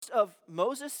thrust of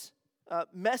Moses'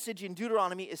 message in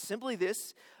Deuteronomy is simply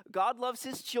this: God loves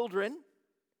his children,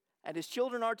 and his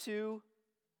children are to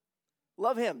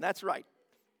love him. That's right.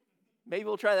 Maybe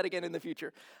we'll try that again in the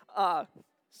future.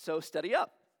 So study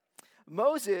up.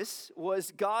 Moses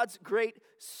was God's great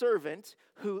servant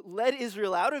who led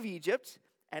Israel out of Egypt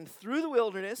and through the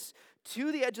wilderness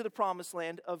to the edge of the promised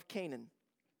land of Canaan.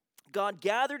 God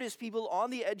gathered his people on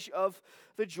the edge of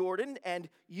the Jordan and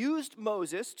used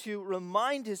Moses to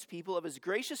remind his people of his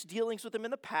gracious dealings with them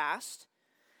in the past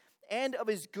and of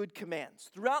his good commands.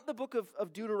 Throughout the book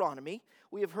of Deuteronomy,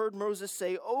 we have heard Moses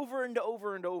say over and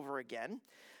over and over again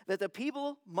that the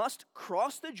people must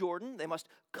cross the Jordan, they must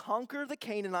conquer the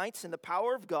Canaanites in the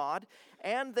power of God,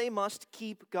 and they must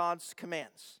keep God's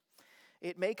commands.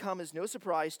 It may come as no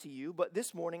surprise to you, but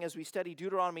this morning as we study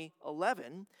Deuteronomy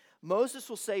 11, Moses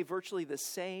will say virtually the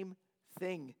same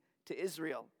thing to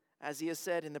Israel as he has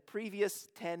said in the previous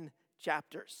 10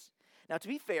 chapters. Now, to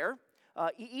be fair,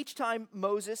 each time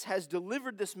Moses has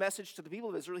delivered this message to the people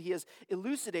of Israel, he has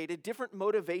elucidated different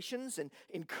motivations and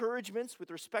encouragements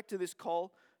with respect to this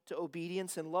call to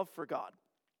obedience and love for God.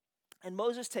 And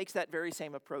Moses takes that very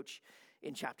same approach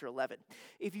in chapter 11.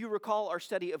 If you recall our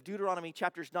study of Deuteronomy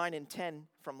chapters 9 and 10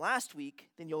 from last week,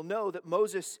 then you'll know that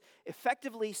Moses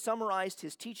effectively summarized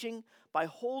his teaching by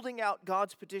holding out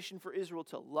God's petition for Israel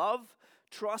to love,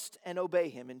 trust, and obey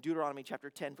him in Deuteronomy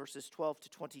chapter 10, verses 12 to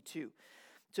 22.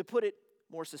 To put it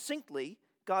more succinctly,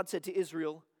 God said to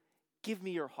Israel, "Give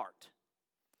me your heart."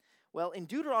 Well, in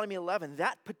Deuteronomy 11,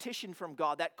 that petition from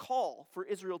God, that call for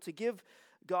Israel to give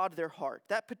God their heart,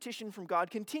 that petition from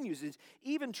God continues. It's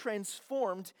even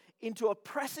transformed into a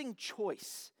pressing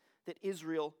choice that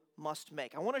Israel must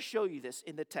make. I want to show you this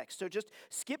in the text. So just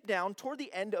skip down toward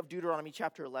the end of Deuteronomy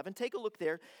chapter 11. Take a look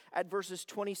there at verses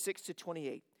 26 to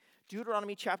 28.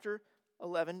 Deuteronomy chapter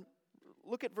 11,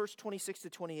 look at verse 26 to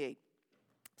 28.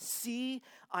 "See,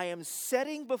 I am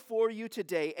setting before you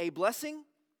today a blessing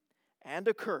and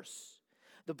a curse.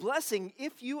 The blessing,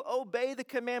 if you obey the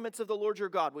commandments of the Lord your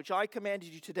God, which I commanded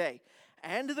you today,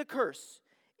 and the curse,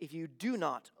 if you do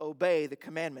not obey the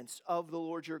commandments of the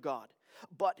Lord your God,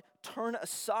 but turn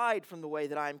aside from the way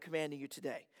that I am commanding you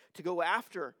today, to go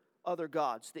after other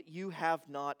gods that you have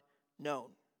not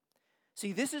known."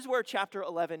 See, this is where chapter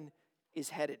 11 is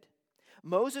headed.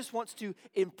 Moses wants to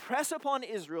impress upon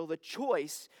Israel the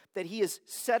choice that he is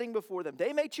setting before them.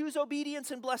 They may choose obedience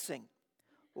and blessing,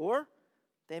 or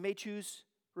they may choose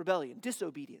rebellion,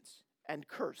 disobedience, and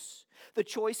curse. The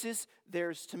choice is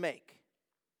theirs to make.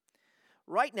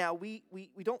 Right now, we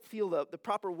don't feel the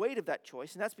proper weight of that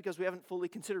choice, and that's because we haven't fully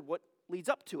considered what leads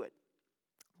up to it.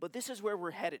 But this is where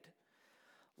we're headed.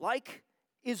 Like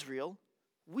Israel,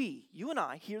 you and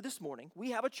I, here this morning,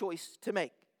 we have a choice to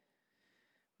make.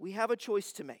 We have a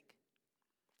choice to make.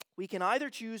 We can either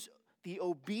choose the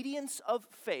obedience of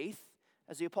faith,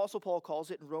 as the Apostle Paul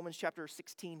calls it in Romans chapter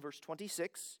 16, verse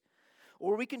 26,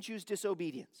 or we can choose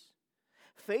disobedience.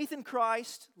 Faith in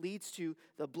Christ leads to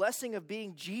the blessing of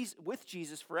being with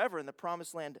Jesus forever in the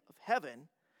promised land of heaven,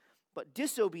 but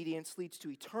disobedience leads to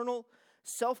eternal,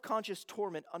 self-conscious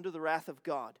torment under the wrath of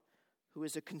God, who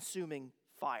is a consuming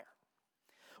fire.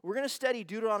 We're going to study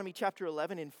Deuteronomy chapter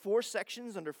 11 in 4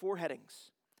 sections under 4 headings.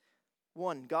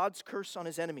 1, God's curse on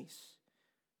his enemies.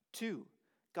 2,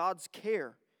 God's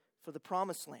care for the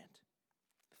promised land.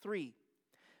 3,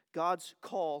 God's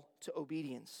call to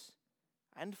obedience.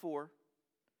 And 4,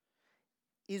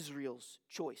 Israel's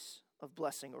choice of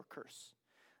blessing or curse.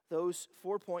 Those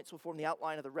 4 points will form the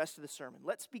outline of the rest of the sermon.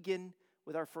 Let's begin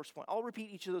with our first point. I'll repeat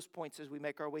each of those points as we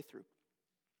make our way through.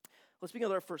 Let's begin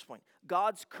with our first point.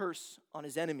 God's curse on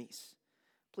his enemies.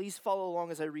 Please follow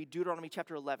along as I read Deuteronomy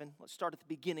chapter 11. Let's start at the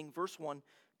beginning, verse 1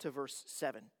 to verse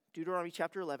 7. Deuteronomy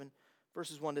chapter 11,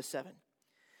 verses 1 to 7.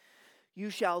 "You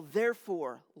shall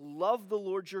therefore love the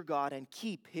Lord your God and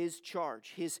keep his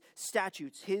charge, his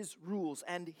statutes, his rules,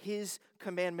 and his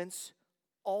commandments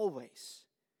always.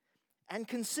 And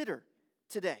consider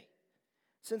today,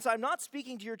 since I'm not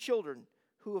speaking to your children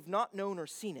who have not known or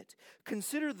seen it,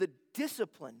 consider the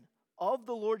discipline of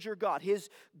the Lord your God, his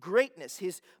greatness,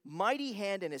 his mighty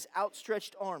hand and his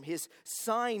outstretched arm, his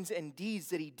signs and deeds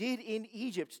that he did in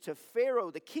Egypt to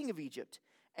Pharaoh, the king of Egypt,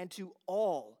 and to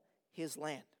all his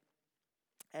land.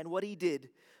 And what he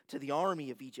did to the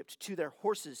army of Egypt, to their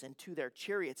horses and to their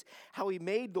chariots, how he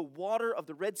made the water of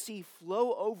the Red Sea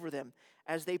flow over them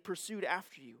as they pursued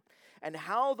after you, and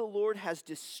how the Lord has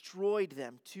destroyed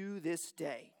them to this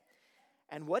day.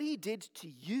 And what he did to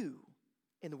you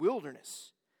in the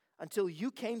wilderness until you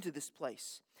came to this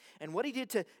place, and what he did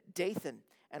to Dathan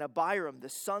and Abiram, the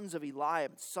sons of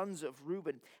Eliab, sons of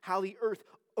Reuben, how the earth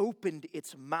opened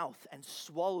its mouth and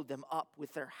swallowed them up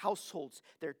with their households,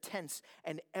 their tents,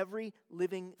 and every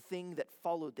living thing that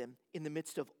followed them in the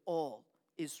midst of all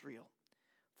Israel.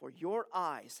 For your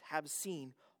eyes have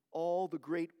seen all the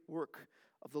great work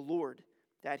of the Lord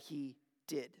that he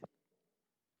did.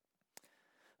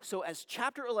 So as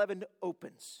chapter 11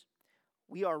 opens,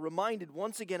 we are reminded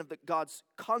once again of God's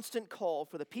constant call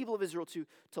for the people of Israel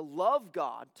to love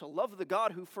God, to love the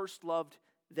God who first loved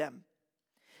them.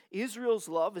 Israel's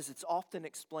love, as it's often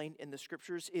explained in the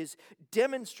scriptures, is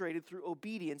demonstrated through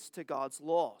obedience to God's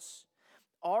laws.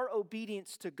 Our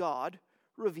obedience to God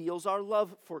reveals our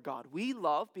love for God. We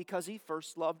love because he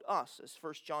first loved us, as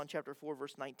 1 John chapter 4,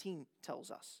 verse 19 tells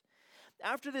us.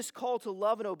 After this call to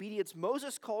love and obedience,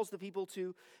 Moses calls the people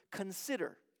to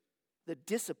consider the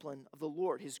discipline of the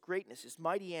Lord, his greatness, his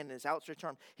mighty hand, and his outstretched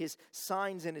arm, his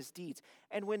signs and his deeds.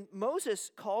 And when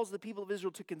Moses calls the people of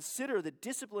Israel to consider the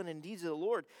discipline and deeds of the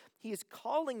Lord, he is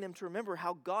calling them to remember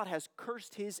how God has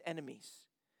cursed his enemies.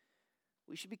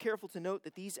 We should be careful to note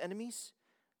that these enemies,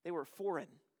 they were foreign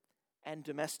and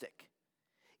domestic.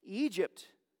 Egypt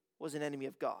was an enemy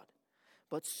of God,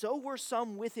 but so were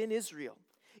some within Israel.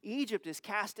 Egypt is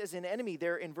cast as an enemy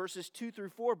there in verses 2 through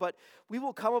 4, but we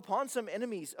will come upon some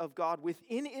enemies of God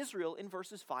within Israel in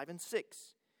verses 5 and 6.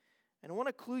 And I want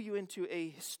to clue you into a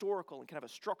historical and kind of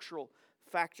a structural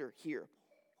factor here.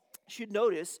 You should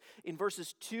notice in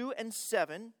verses 2 and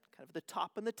 7, kind of the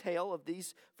top and the tail of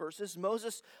these verses,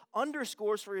 Moses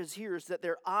underscores for his hearers that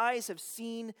their eyes have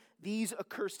seen these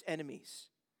accursed enemies.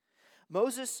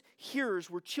 Moses' hearers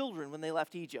were children when they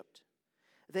left Egypt.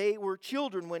 They were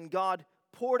children when God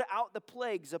poured out the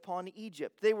plagues upon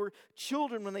Egypt. They were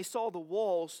children when they saw the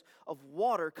walls of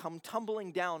water come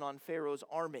tumbling down on Pharaoh's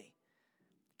army.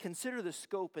 Consider the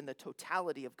scope and the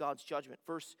totality of God's judgment.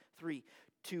 Verse 3,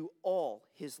 to all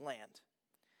his land.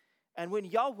 And when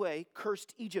Yahweh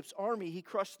cursed Egypt's army, he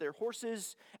crushed their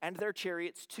horses and their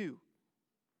chariots too.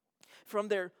 From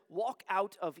their walk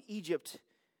out of Egypt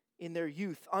in their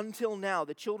youth until now,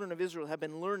 the children of Israel have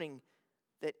been learning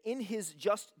that in his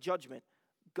just judgment,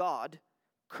 God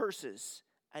curses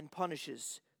and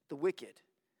punishes the wicked.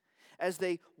 As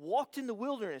they walked in the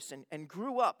wilderness and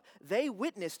grew up, they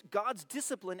witnessed God's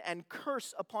discipline and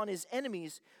curse upon his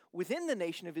enemies within the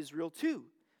nation of Israel too.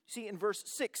 See, in verse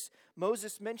 6,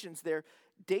 Moses mentions there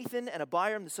Dathan and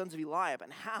Abiram, the sons of Eliab,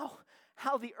 and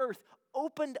how the earth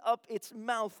opened up its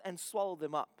mouth and swallowed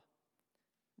them up.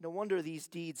 No wonder these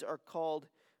deeds are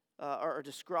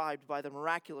described by the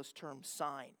miraculous term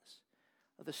signs.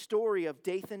 The story of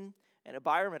Dathan and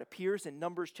Abiram, it appears in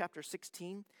Numbers chapter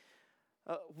 16.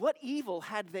 What evil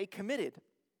had they committed?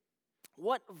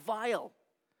 What vile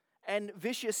and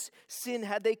vicious sin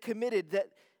had they committed that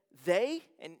they,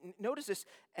 and notice this,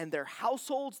 and their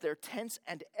households, their tents,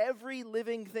 and every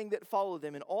living thing that followed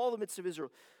them in all the midst of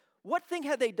Israel, what thing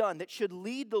had they done that should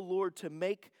lead the Lord to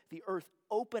make the earth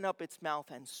open up its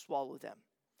mouth and swallow them?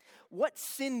 What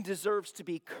sin deserves to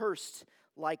be cursed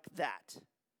like that?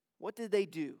 What did they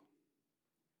do?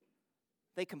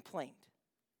 They complained.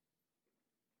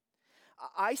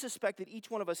 I suspect that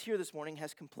each one of us here this morning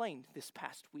has complained this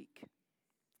past week.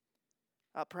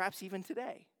 Perhaps even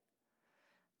today.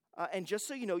 And just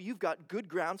so you know, you've got good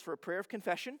grounds for a prayer of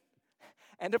confession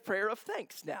and a prayer of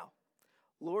thanks now.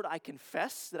 Lord, I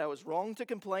confess that I was wrong to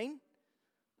complain.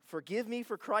 Forgive me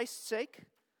for Christ's sake.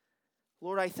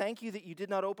 Lord, I thank you that you did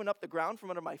not open up the ground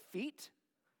from under my feet.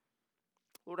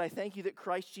 Lord, I thank you that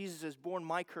Christ Jesus has borne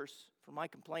my curse for my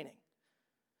complaining.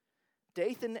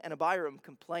 Dathan and Abiram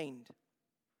complained.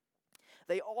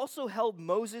 They also held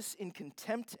Moses in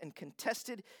contempt and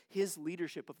contested his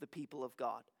leadership of the people of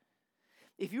God.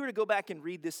 If you were to go back and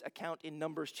read this account in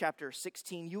Numbers chapter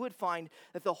 16, you would find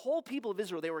that the whole people of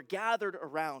Israel, they were gathered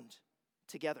around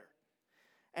together.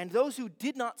 And those who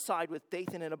did not side with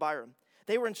Dathan and Abiram,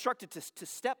 they were instructed to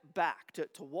step back,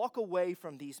 to walk away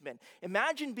from these men.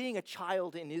 Imagine being a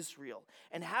child in Israel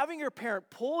and having your parent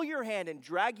pull your hand and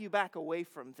drag you back away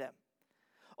from them,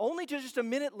 only to just a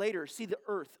minute later see the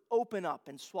earth open up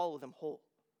and swallow them whole.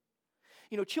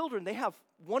 You know, children, they have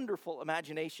wonderful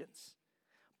imaginations.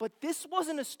 But this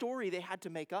wasn't a story they had to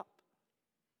make up.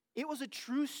 It was a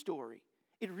true story.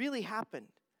 It really happened.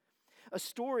 A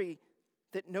story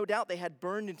that no doubt they had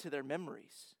burned into their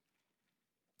memories.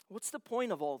 What's the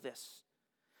point of all this?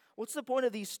 What's the point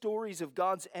of these stories of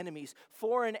God's enemies,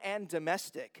 foreign and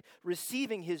domestic,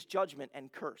 receiving his judgment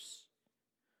and curse?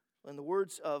 In the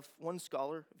words of one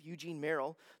scholar, Eugene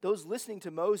Merrill, those listening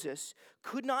to Moses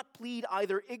could not plead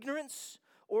either ignorance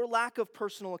or lack of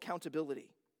personal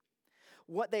accountability.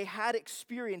 What they had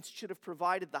experienced should have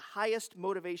provided the highest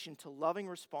motivation to loving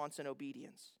response and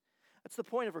obedience. That's the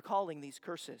point of recalling these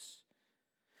curses.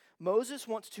 Moses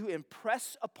wants to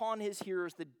impress upon his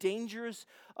hearers the dangers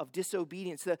of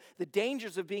disobedience, the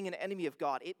dangers of being an enemy of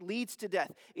God. It leads to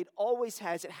death. It always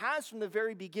has. It has from the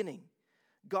very beginning.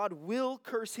 God will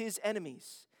curse his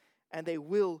enemies, and they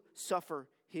will suffer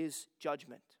his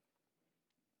judgment.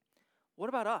 What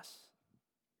about us?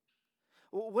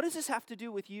 What does this have to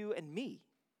do with you and me?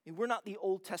 I mean, we're not the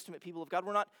Old Testament people of God.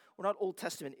 We're not Old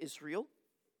Testament Israel.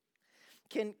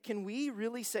 Can we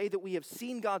really say that we have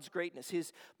seen God's greatness,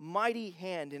 his mighty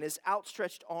hand and his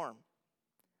outstretched arm?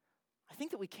 I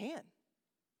think that we can.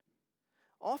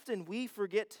 Often we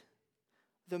forget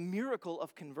the miracle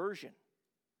of conversion.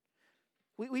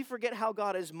 We forget how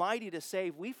God is mighty to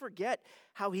save. We forget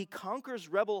how he conquers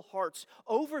rebel hearts,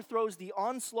 overthrows the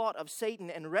onslaught of Satan,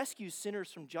 and rescues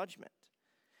sinners from judgment.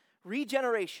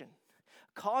 Regeneration,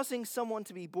 causing someone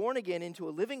to be born again into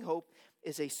a living hope,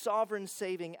 is a sovereign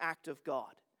saving act of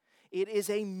God. It is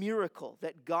a miracle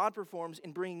that God performs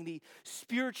in bringing the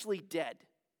spiritually dead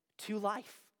to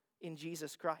life in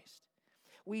Jesus Christ.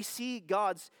 We see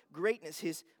God's greatness,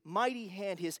 his mighty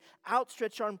hand, his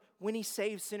outstretched arm when he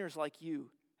saves sinners like you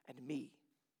and me.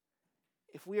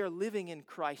 If we are living in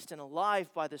Christ and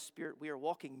alive by the Spirit, we are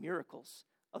walking miracles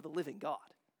of the living God.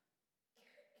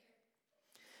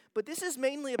 But this is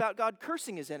mainly about God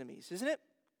cursing his enemies, isn't it?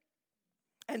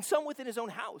 And some within his own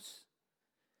house.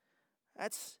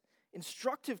 That's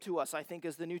instructive to us, I think,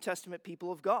 as the New Testament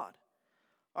people of God.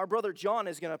 Our brother John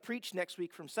is going to preach next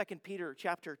week from 2 Peter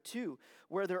chapter 2,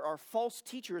 where there are false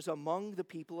teachers among the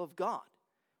people of God.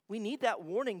 We need that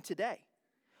warning today.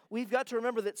 We've got to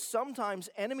remember that sometimes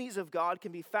enemies of God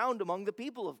can be found among the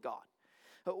people of God.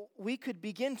 We could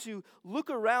begin to look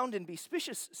around and be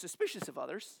suspicious of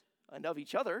others and of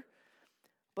each other,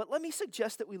 but let me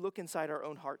suggest that we look inside our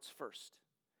own hearts first.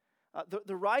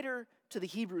 The writer to the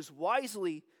Hebrews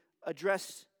wisely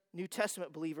addressed New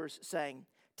Testament believers saying,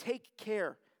 "Take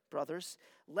care, brothers,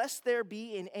 lest there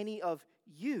be in any of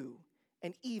you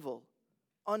an evil,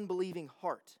 unbelieving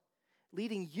heart,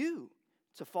 leading you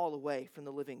to fall away from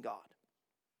the living God."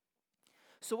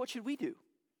 So what should we do?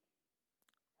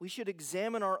 We should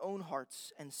examine our own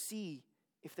hearts and see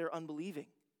if they're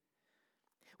unbelieving.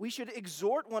 We should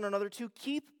exhort one another to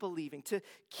keep believing, to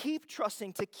keep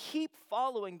trusting, to keep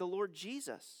following the Lord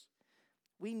Jesus.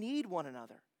 We need one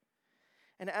another.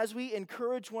 And as we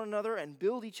encourage one another and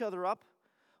build each other up,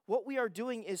 what we are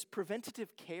doing is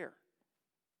preventative care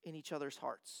in each other's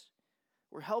hearts.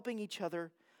 We're helping each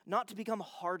other not to become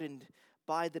hardened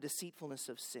by the deceitfulness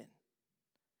of sin.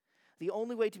 The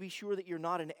only way to be sure that you're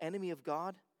not an enemy of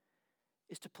God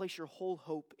is to place your whole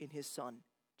hope in his Son,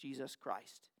 Jesus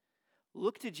Christ.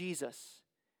 Look to Jesus,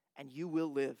 and you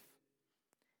will live.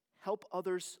 Help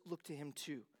others look to him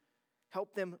too.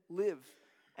 Help them live,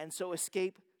 and so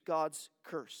escape God's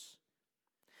curse.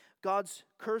 God's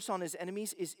curse on his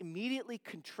enemies is immediately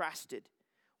contrasted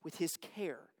with his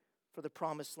care for the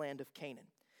promised land of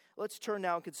Canaan. Let's turn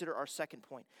now and consider our second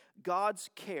point, God's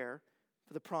care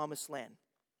for the promised land.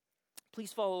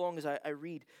 Please follow along as I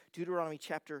read Deuteronomy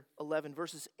chapter 11,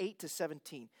 verses 8 to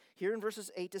 17. Here in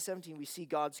verses 8 to 17, we see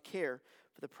God's care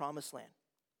for the promised land.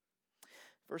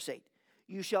 Verse 8,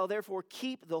 "You shall therefore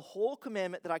keep the whole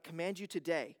commandment that I command you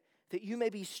today, that you may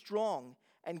be strong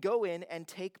and go in and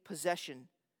take possession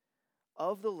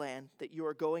of the land that you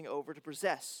are going over to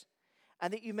possess,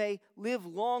 and that you may live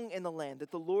long in the land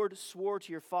that the Lord swore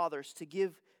to your fathers to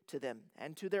give to them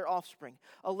and to their offspring,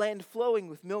 a land flowing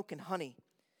with milk and honey.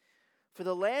 For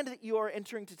the land that you are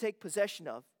entering to take possession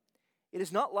of, it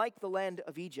is not like the land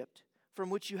of Egypt, from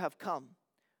which you have come,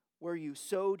 where you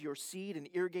sowed your seed and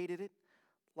irrigated it,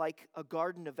 like a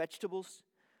garden of vegetables.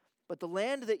 But the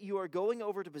land that you are going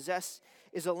over to possess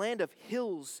is a land of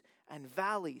hills and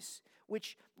valleys,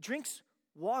 which drinks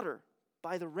water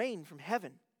by the rain from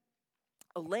heaven,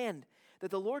 a land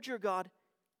that the Lord your God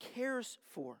cares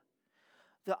for.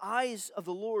 The eyes of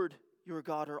the Lord your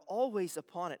God are always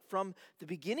upon it, from the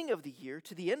beginning of the year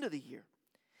to the end of the year.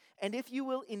 And if you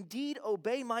will indeed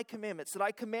obey my commandments that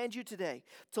I command you today,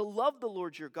 to love the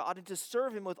Lord your God and to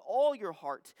serve him with all your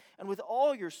heart and with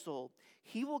all your soul,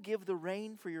 he will give the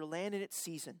rain for your land in its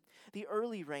season, the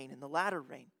early rain and the latter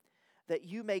rain, that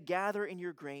you may gather in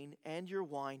your grain and your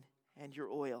wine and your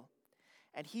oil.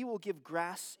 And he will give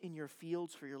grass in your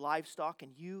fields for your livestock,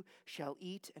 and you shall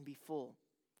eat and be full.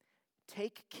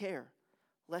 Take care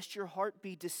lest your heart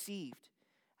be deceived,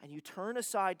 and you turn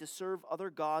aside to serve other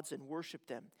gods and worship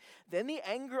them. Then the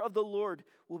anger of the Lord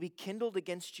will be kindled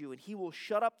against you, and he will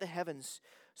shut up the heavens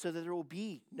so that there will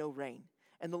be no rain,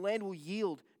 and the land will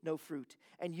yield no fruit,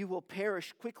 and you will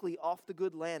perish quickly off the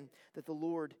good land that the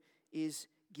Lord is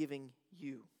giving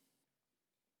you."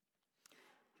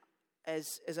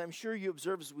 as I'm sure you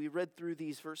observed as we read through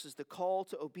these verses, the call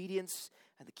to obedience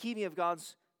and the keeping of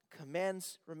God's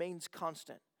commands remains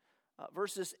constant.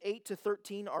 Verses 8 to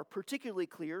 13 are particularly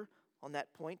clear on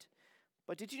that point.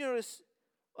 But did you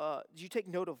take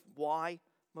note of why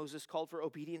Moses called for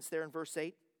obedience there in verse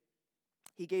 8?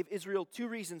 He gave Israel two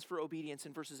reasons for obedience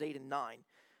in verses 8 and 9,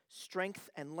 strength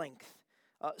and length.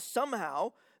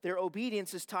 Somehow, their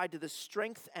obedience is tied to the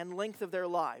strength and length of their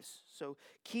lives. So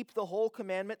keep the whole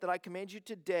commandment that I command you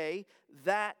today,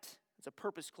 that, it's a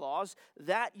purpose clause,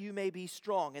 that you may be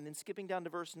strong. And then skipping down to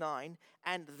verse 9,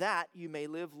 and that you may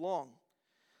live long.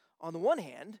 On the one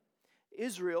hand,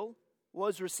 Israel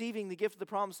was receiving the gift of the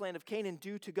promised land of Canaan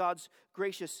due to God's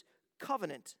gracious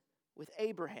covenant with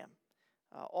Abraham.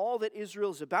 All that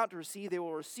Israel is about to receive, they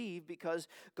will receive because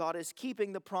God is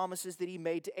keeping the promises that he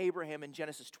made to Abraham in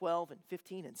Genesis 12 and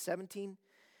 15 and 17.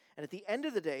 And at the end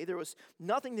of the day, there was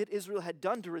nothing that Israel had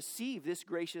done to receive this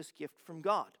gracious gift from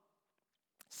God.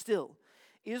 Still,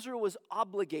 Israel was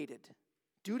obligated,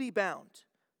 duty-bound,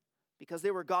 because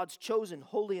they were God's chosen,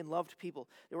 holy, and loved people.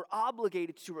 They were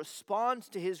obligated to respond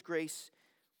to his grace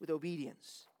with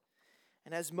obedience.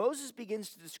 And as Moses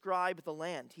begins to describe the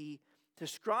land, he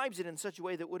describes it in such a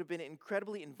way that would have been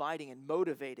incredibly inviting and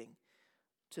motivating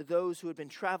to those who had been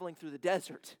traveling through the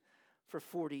desert for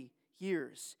 40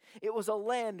 years. It was a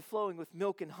land flowing with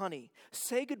milk and honey.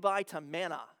 Say goodbye to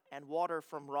manna and water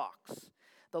from rocks.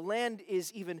 The land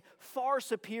is even far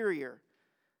superior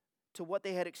to what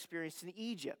they had experienced in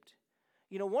Egypt.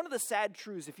 You know, one of the sad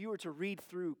truths, if you were to read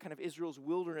through kind of Israel's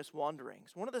wilderness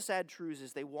wanderings, one of the sad truths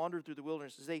as they wandered through the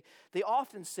wilderness is they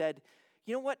often said,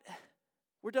 you know what,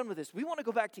 we're done with this. We want to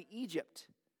go back to Egypt.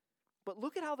 But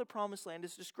look at how the promised land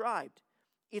is described.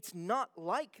 It's not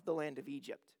like the land of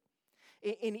Egypt.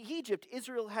 In Egypt,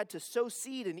 Israel had to sow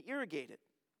seed and irrigate it.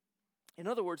 In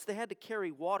other words, they had to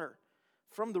carry water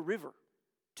from the river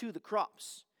to the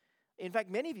crops. In fact,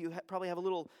 many of you probably have a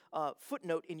little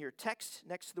footnote in your text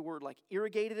next to the word like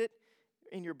irrigated it.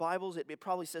 In your Bibles, it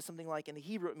probably says something like, in the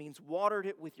Hebrew, it means watered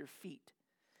it with your feet.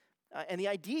 And the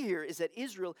idea here is that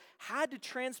Israel had to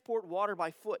transport water by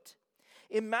foot.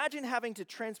 Imagine having to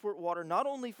transport water not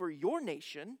only for your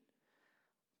nation,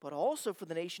 but also for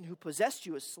the nation who possessed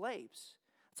you as slaves.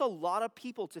 That's a lot of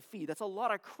people to feed. That's a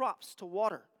lot of crops to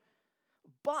water.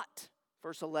 But,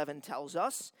 verse 11 tells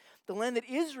us, the land that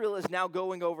Israel is now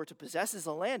going over to possess is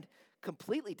a land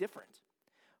completely different.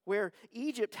 Where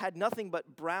Egypt had nothing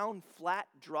but brown, flat,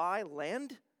 dry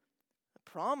land, the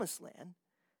promised land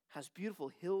has beautiful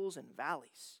hills and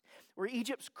valleys. Where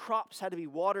Egypt's crops had to be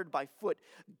watered by foot,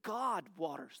 God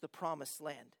waters the promised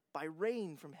land by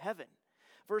rain from heaven.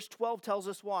 Verse 12 tells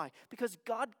us why. Because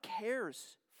God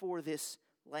cares for this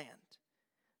land.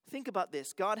 Think about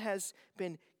this. God has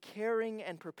been caring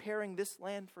and preparing this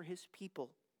land for his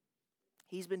people.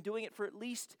 He's been doing it for at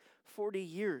least 40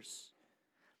 years.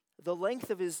 The length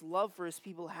of his love for his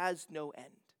people has no end.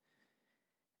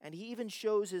 And he even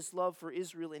shows his love for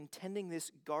Israel in tending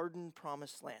this garden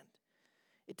promised land.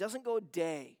 It doesn't go a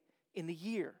day in the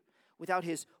year without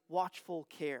his watchful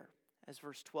care, as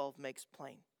verse 12 makes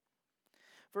plain.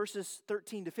 Verses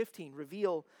 13 to 15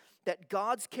 reveal that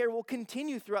God's care will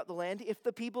continue throughout the land if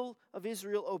the people of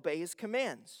Israel obey his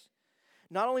commands.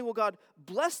 Not only will God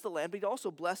bless the land, but he'll also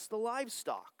bless the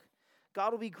livestock.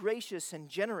 God will be gracious and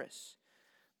generous.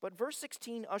 But verse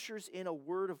 16 ushers in a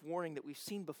word of warning that we've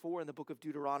seen before in the book of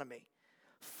Deuteronomy.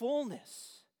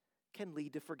 Fullness can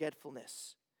lead to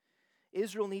forgetfulness.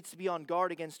 Israel needs to be on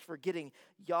guard against forgetting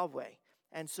Yahweh,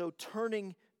 and so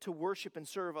turning to worship and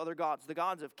serve other gods, the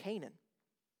gods of Canaan.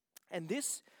 And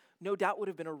this, no doubt, would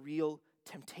have been a real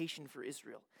temptation for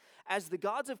Israel, as the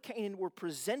gods of Canaan were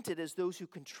presented as those who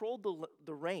controlled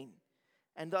the rain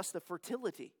and thus the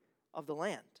fertility of the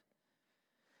land.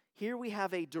 Here we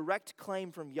have a direct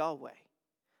claim from Yahweh.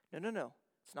 No.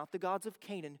 It's not the gods of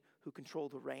Canaan who control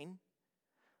the rain.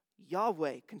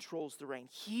 Yahweh controls the rain.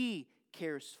 He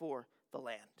cares for the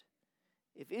land.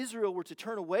 If Israel were to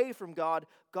turn away from God,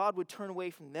 God would turn away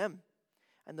from them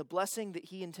and the blessing that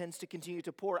he intends to continue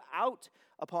to pour out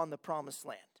upon the promised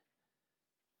land.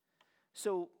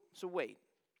 So wait.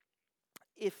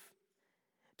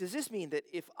 Does this mean that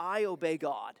if I obey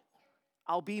God,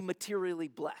 I'll be materially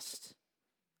blessed?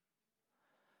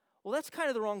 Well, that's kind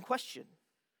of the wrong question.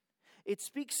 It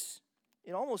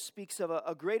almost speaks of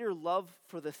a greater love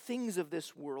for the things of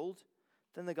this world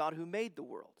than the God who made the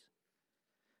world.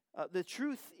 The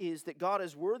truth is that God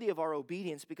is worthy of our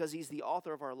obedience because he's the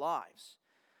author of our lives.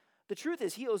 The truth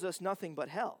is he owes us nothing but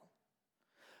hell.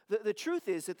 The truth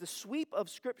is that the sweep of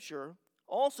Scripture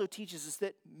also teaches us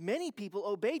that many people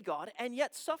obeyed God and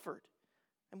yet suffered.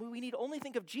 And we need only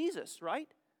think of Jesus, right?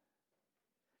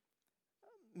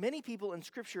 many people in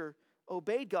Scripture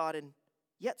obeyed God and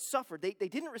yet suffered. They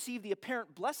didn't receive the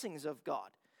apparent blessings of God.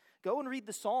 Go and read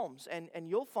the Psalms, and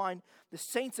you'll find the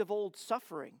saints of old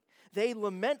suffering. They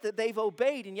lament that they've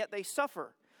obeyed, and yet they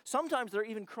suffer. Sometimes they're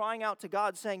even crying out to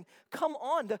God, saying, come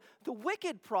on, the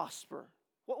wicked prosper.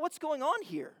 What's going on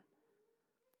here?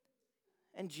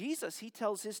 And Jesus, he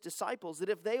tells his disciples that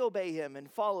if they obey him and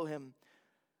follow him,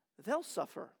 they'll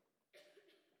suffer.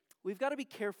 We've got to be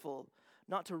careful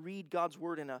not to read God's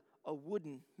word in a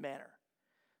wooden manner.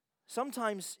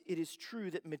 Sometimes it is true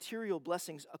that material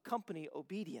blessings accompany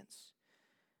obedience.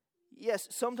 Yes,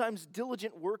 sometimes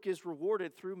diligent work is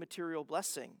rewarded through material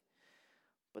blessing.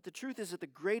 But the truth is that the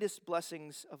greatest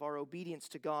blessings of our obedience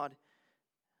to God,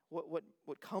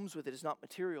 what comes with it is not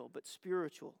material, but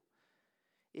spiritual.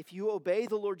 If you obey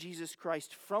the Lord Jesus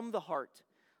Christ from the heart,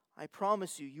 I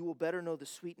promise you, you will better know the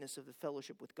sweetness of the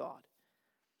fellowship with God.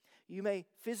 You may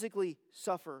physically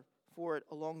suffer for it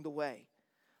along the way,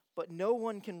 but no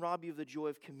one can rob you of the joy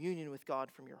of communion with God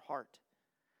from your heart.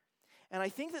 And I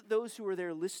think that those who were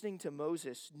there listening to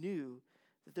Moses knew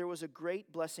that there was a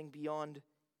great blessing beyond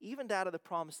even that of the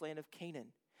promised land of Canaan.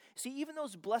 See, even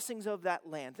those blessings of that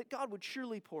land that God would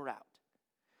surely pour out,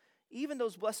 even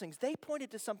those blessings, they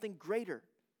pointed to something greater.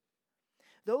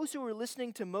 Those who were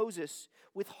listening to Moses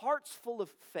with hearts full of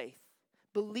faith,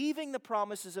 believing the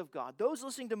promises of God, those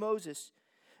listening to Moses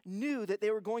knew that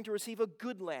they were going to receive a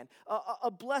good land,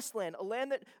 a blessed land, a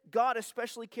land that God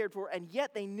especially cared for, and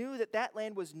yet they knew that that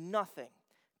land was nothing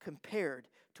compared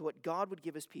to what God would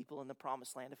give his people in the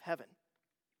promised land of heaven.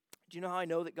 Do you know how I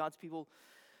know that God's people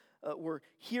were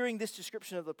hearing this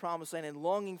description of the promised land and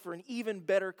longing for an even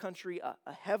better country,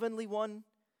 a heavenly one?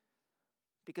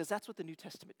 Because that's what the New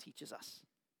Testament teaches us.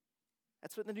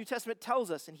 That's what the New Testament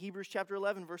tells us in Hebrews chapter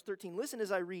 11, verse 13. Listen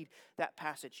as I read that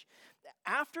passage.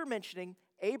 After mentioning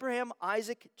Abraham,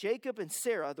 Isaac, Jacob, and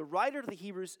Sarah, the writer of the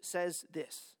Hebrews says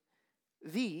this.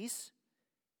 These,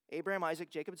 Abraham,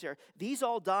 Isaac, Jacob, and Sarah, these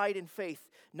all died in faith,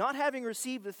 not having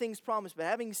received the things promised, but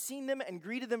having seen them and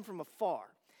greeted them from afar,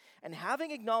 and having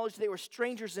acknowledged they were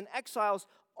strangers and exiles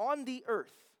on the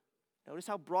earth. Notice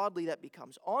how broadly that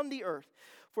becomes. On the earth.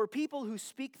 For people who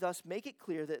speak thus make it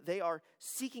clear that they are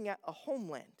seeking a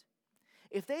homeland.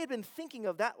 If they had been thinking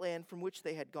of that land from which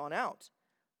they had gone out,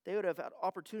 they would have had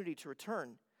opportunity to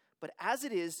return. But as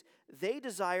it is, they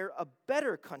desire a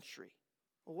better country.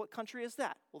 Well, what country is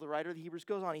that? Well, the writer of the Hebrews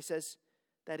goes on. He says,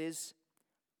 that is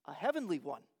a heavenly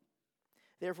one.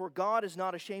 Therefore, God is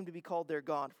not ashamed to be called their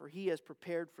God, for he has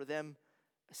prepared for them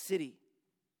a city.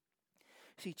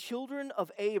 See, children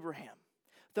of Abraham,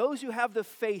 those who have the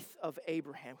faith of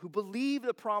Abraham, who believe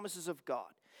the promises of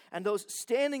God, and those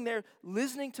standing there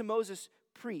listening to Moses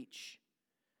preach,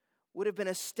 would have been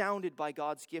astounded by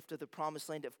God's gift of the promised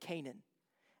land of Canaan.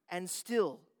 And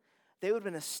still, they would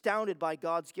have been astounded by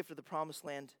God's gift of the promised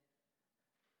land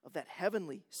of that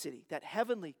heavenly city, that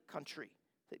heavenly country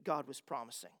that God was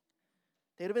promising.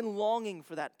 They'd have been longing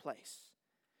for that place.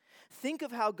 Think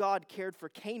of how God cared for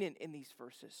Canaan in these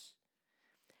verses.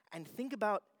 And think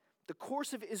about the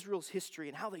course of Israel's history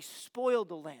and how they spoiled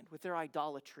the land with their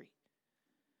idolatry.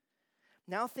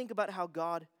 Now think about how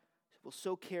God will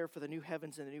so care for the new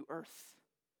heavens and the new earth.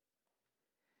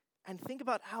 And think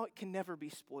about how it can never be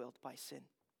spoiled by sin.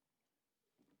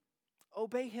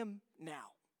 Obey him now.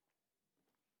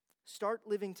 Start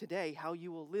living today how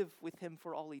you will live with him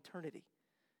for all eternity.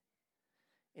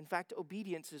 In fact,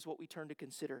 obedience is what we turn to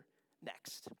consider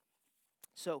next.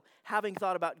 So, having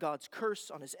thought about God's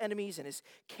curse on his enemies and his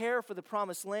care for the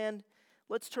promised land,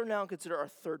 let's turn now and consider our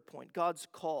third point, God's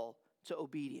call to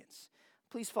obedience.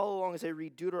 Please follow along as I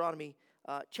read Deuteronomy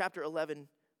chapter 11,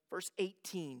 verse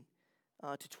 18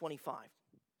 to 25.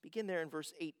 Begin there in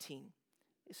verse 18.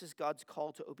 This is God's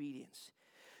call to obedience.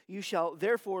 You shall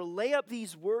therefore lay up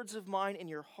these words of mine in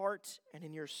your heart and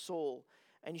in your soul,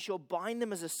 and you shall bind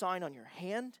them as a sign on your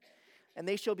hand, and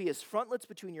they shall be as frontlets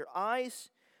between your eyes.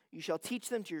 You shall teach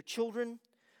them to your children,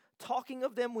 talking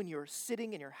of them when you're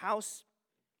sitting in your house,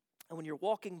 and when you're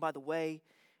walking by the way,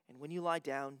 and when you lie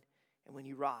down, and when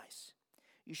you rise.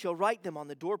 You shall write them on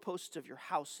the doorposts of your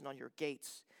house and on your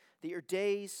gates, that your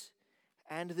days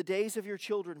and the days of your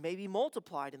children may be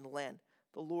multiplied in the land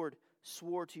the Lord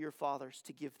swore to your fathers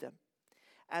to give them,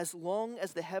 as long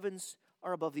as the heavens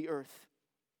are above the earth.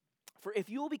 For if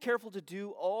you will be careful to do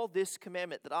all this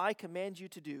commandment that I command you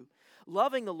to do,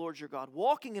 loving the Lord your God,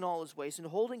 walking in all his ways, and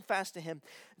holding fast to him,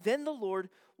 then the Lord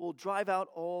will drive out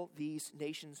all these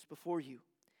nations before you,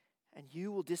 and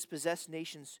you will dispossess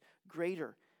nations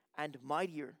greater and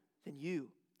mightier than you.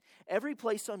 Every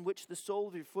place on which the sole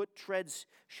of your foot treads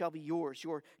shall be yours.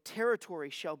 Your territory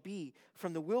shall be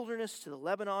from the wilderness to the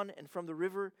Lebanon, and from the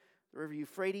river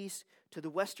Euphrates, to the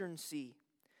western sea.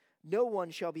 No one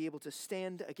shall be able to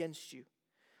stand against you.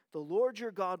 The Lord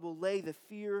your God will lay the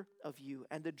fear of you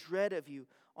and the dread of you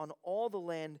on all the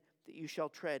land that you shall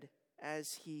tread,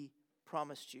 as he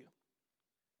promised you.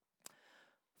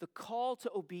 The call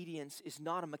to obedience is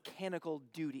not a mechanical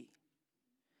duty.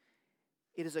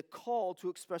 It is a call to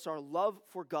express our love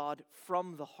for God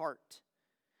from the heart.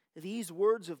 These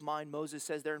words of mine, Moses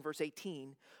says there in verse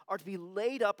 18, are to be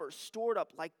laid up or stored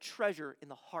up like treasure in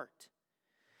the heart.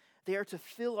 They are to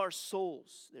fill our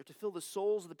souls. They're to fill the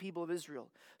souls of the people of Israel,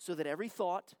 so that every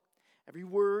thought, every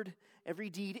word, every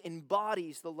deed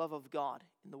embodies the love of God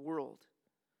in the world.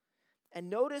 And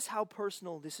notice how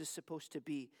personal this is supposed to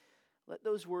be. Let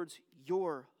those words,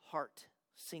 your heart,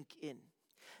 sink in.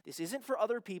 This isn't for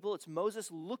other people. It's Moses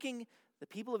looking the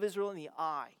people of Israel in the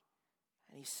eye.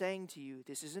 And he's saying to you,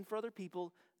 this isn't for other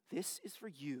people. This is for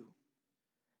you.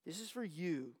 This is for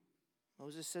you.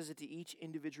 Moses says it to each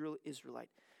individual Israelite.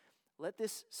 Let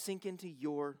this sink into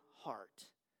your heart.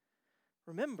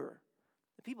 Remember,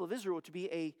 the people of Israel were to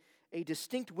be a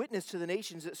distinct witness to the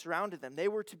nations that surrounded them. They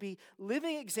were to be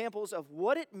living examples of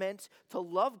what it meant to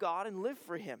love God and live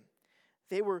for him.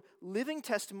 They were living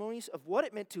testimonies of what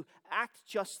it meant to act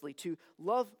justly, to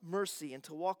love mercy, and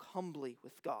to walk humbly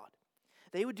with God.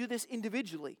 They would do this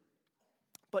individually,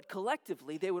 but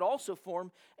collectively they would also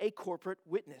form a corporate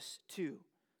witness too.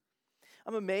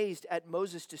 I'm amazed at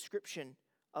Moses' description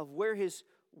of where his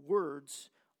words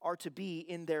are to be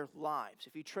in their lives.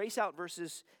 If you trace out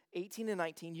verses 18 and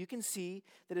 19, you can see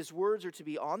that his words are to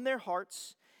be on their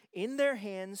hearts, in their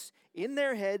hands, in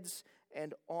their heads,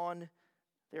 and on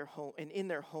their home and in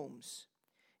their homes.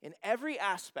 In every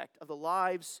aspect of the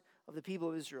lives of the people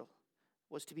of Israel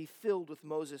was to be filled with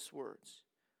Moses' words,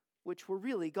 which were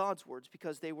really God's words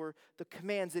because they were the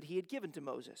commands that he had given to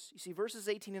Moses. You see, verses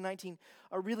 18 and 19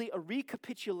 are really a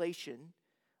recapitulation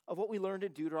of what we learned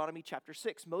in Deuteronomy chapter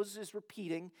 6. Moses is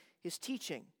repeating his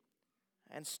teaching.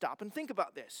 And stop and think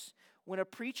about this. When a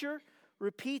preacher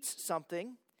repeats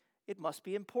something, it must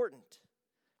be important.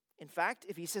 In fact,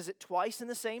 if he says it twice in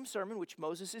the same sermon, which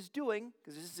Moses is doing,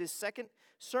 because this is his second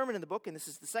sermon in the book, and this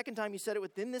is the second time he said it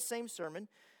within this same sermon,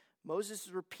 Moses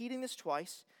is repeating this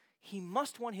twice. He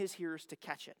must want his hearers to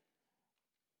catch it.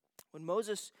 When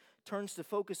Moses turns to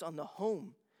focus on the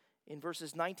home in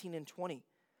verses 19 and 20,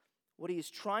 what he is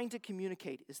trying to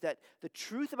communicate is that the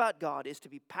truth about God is to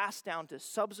be passed down to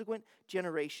subsequent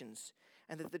generations,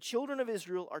 and that the children of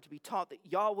Israel are to be taught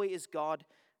that Yahweh is God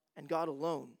and God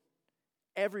alone,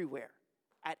 everywhere,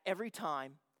 at every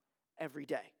time, every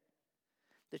day.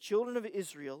 The children of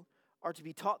Israel are to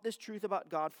be taught this truth about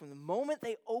God from the moment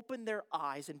they open their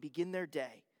eyes and begin their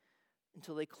day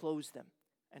until they close them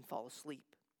and fall asleep.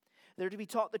 They're to be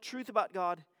taught the truth about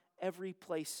God every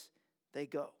place they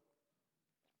go.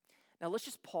 Now let's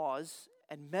just pause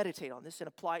and meditate on this and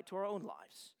apply it to our own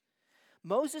lives.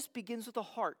 Moses begins with the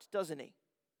heart, doesn't he?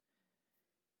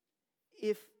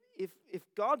 If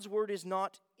God's word is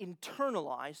not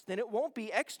internalized, then it won't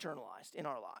be externalized in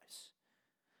our lives.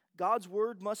 God's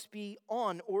word must be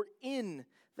on or in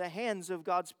the hands of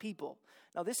God's people.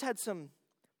 Now this had some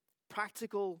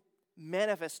practical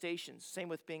manifestations, same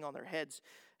with being on their heads,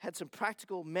 had some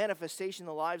practical manifestation in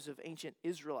the lives of ancient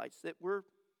Israelites that we're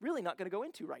really not going to go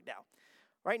into right now.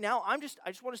 Right now, I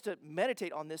just want us to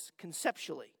meditate on this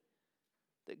conceptually,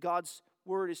 that God's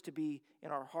word is to be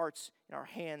in our hearts, in our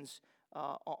hands,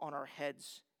 on our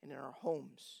heads, and in our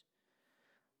homes.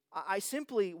 I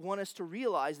simply want us to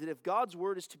realize that if God's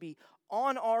word is to be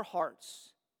on our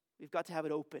hearts, we've got to have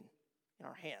it open in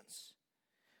our hands.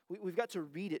 We've got to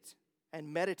read it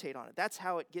and meditate on it. That's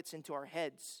how it gets into our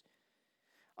heads.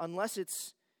 Unless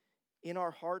it's in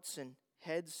our hearts and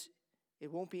heads,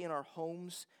 it won't be in our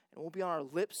homes, and it won't be on our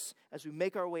lips as we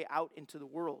make our way out into the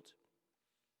world.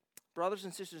 Brothers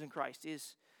and sisters in Christ,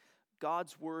 is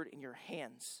God's word in your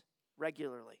hands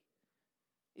regularly?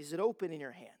 Is it open in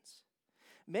your hands?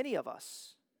 Many of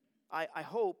us, I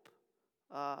hope,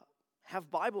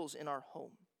 have Bibles in our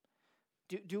home.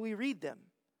 Do we read them?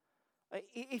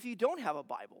 If you don't have a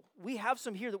Bible, we have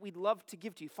some here that we'd love to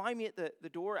give to you. Find me at the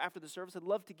door after the service. I'd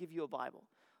love to give you a Bible.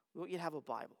 We want you to have a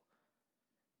Bible.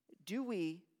 Do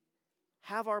we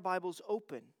have our Bibles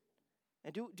open?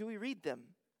 And do we read them?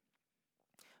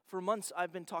 For months,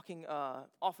 I've been talking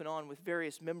off and on with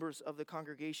various members of the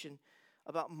congregation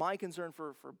about my concern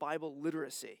for Bible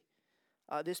literacy.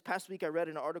 This past week, I read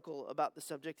an article about the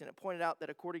subject, and it pointed out that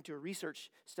according to a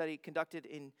research study conducted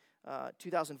in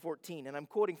 2014, and I'm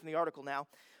quoting from the article now,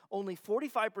 Only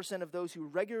 45% of those who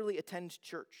regularly attend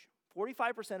church,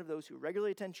 45% of those who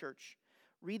regularly attend church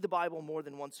read the Bible more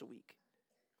than once a week.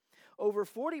 Over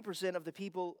 40% of the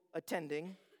people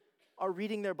attending are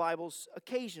reading their Bibles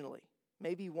occasionally,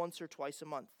 maybe once or twice a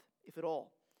month, if at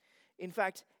all. In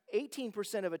fact,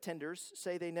 18% of attenders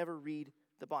say they never read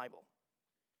the Bible.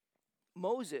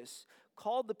 Moses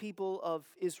called the people of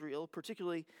Israel,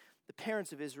 particularly the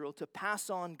parents of Israel, to pass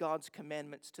on God's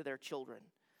commandments to their children.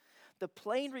 The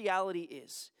plain reality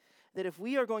is that if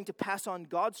we are going to pass on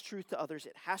God's truth to others,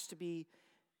 it has to be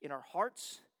in our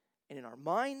hearts and in our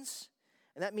minds,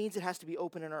 and that means it has to be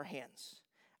open in our hands.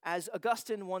 As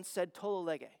Augustine once said, tolle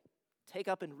lege, take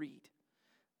up and read.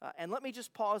 And let me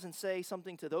just pause and say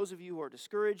something to those of you who are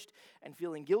discouraged and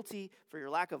feeling guilty for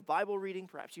your lack of Bible reading.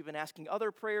 Perhaps you've been asking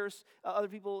other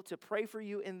people to pray for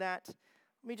you in that.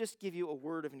 Let me just give you a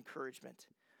word of encouragement.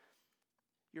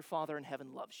 Your Father in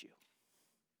heaven loves you.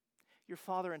 Your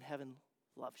Father in heaven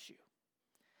loves you.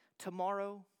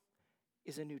 Tomorrow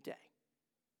is a new day.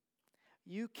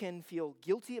 You can feel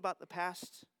guilty about the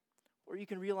past, or you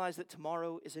can realize that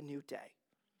tomorrow is a new day.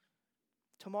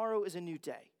 Tomorrow is a new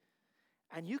day.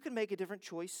 And you can make a different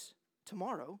choice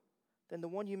tomorrow than the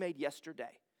one you made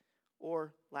yesterday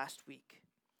or last week.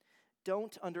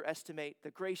 Don't underestimate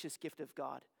the gracious gift of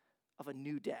God of a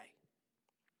new day.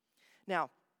 Now,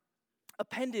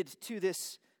 appended to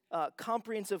this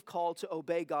comprehensive call to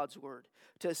obey God's word,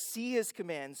 to see his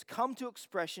commands come to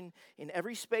expression in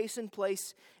every space and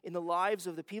place in the lives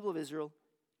of the people of Israel,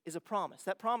 is a promise.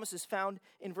 That promise is found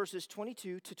in verses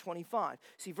 22 to 25.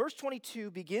 See, verse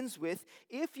 22 begins with,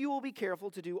 if you will be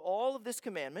careful to do all of this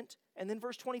commandment, and then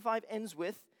verse 25 ends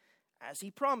with, as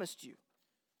he promised you.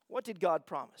 What did God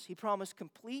promise? He promised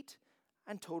complete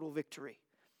and total victory.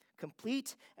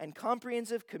 Complete and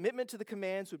comprehensive commitment to the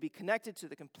commands would be connected to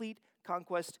the complete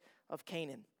conquest of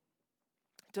Canaan.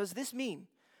 Does this mean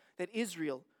that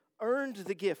Israel earned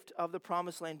the gift of the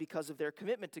promised land because of their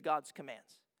commitment to God's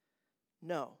commands?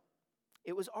 No.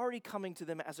 It was already coming to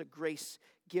them as a grace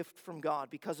gift from God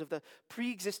because of the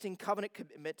pre-existing covenant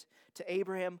commitment to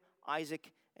Abraham,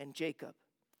 Isaac, and Jacob.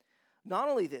 Not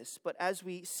only this, but as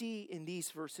we see in these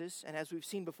verses, and as we've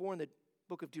seen before in the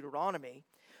book of Deuteronomy,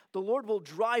 the Lord will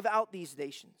drive out these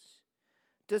nations.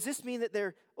 Does this mean that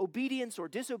their obedience or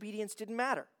disobedience didn't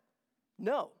matter?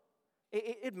 No.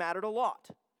 It mattered a lot.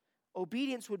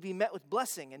 Obedience would be met with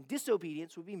blessing, and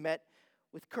disobedience would be met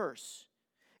with curse.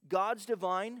 God's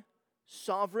divine,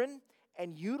 sovereign,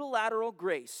 and unilateral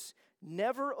grace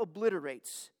never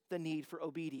obliterates the need for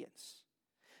obedience.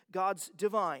 God's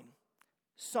divine,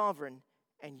 sovereign,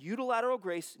 and unilateral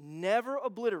grace never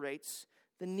obliterates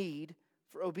the need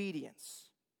for obedience.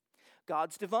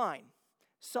 God's divine,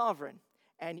 sovereign,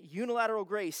 and unilateral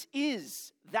grace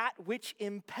is that which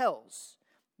impels,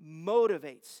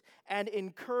 motivates, and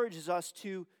encourages us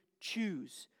to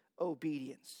choose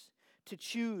obedience, to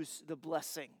choose the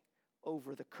blessing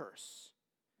over the curse.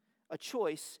 A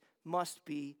choice must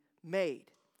be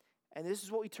made. And this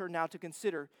is what we turn now to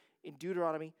consider in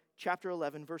Deuteronomy chapter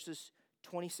 11, verses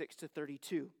 26 to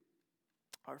 32.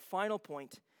 Our final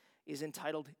point is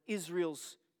entitled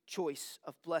Israel's choice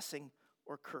of blessing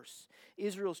or curse.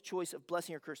 Israel's choice of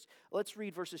blessing or curse. Let's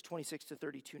read verses 26 to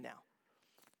 32 now.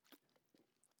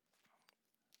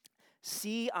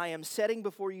 See, I am setting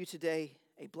before you today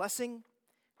a blessing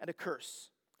and a curse.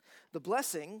 The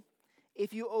blessing,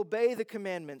 if you obey the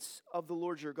commandments of the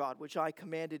Lord your God, which I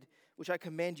command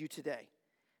you today.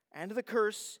 And the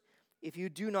curse, if you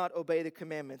do not obey the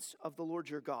commandments of the Lord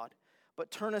your God,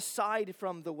 but turn aside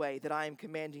from the way that I am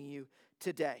commanding you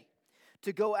today,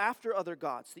 to go after other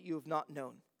gods that you have not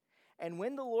known. And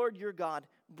when the Lord your God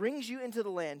brings you into the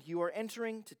land you are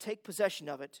entering to take possession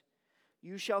of it,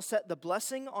 you shall set the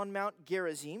blessing on Mount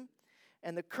Gerizim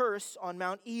and the curse on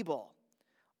Mount Ebal.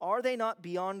 Are they not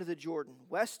beyond the Jordan,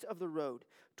 west of the road,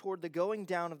 toward the going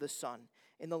down of the sun,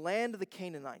 in the land of the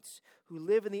Canaanites, who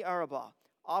live in the Arabah,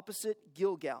 opposite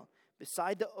Gilgal,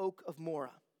 beside the oak of Moreh?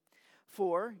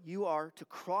 For you are to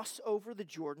cross over the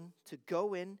Jordan, to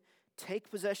go in,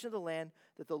 take possession of the land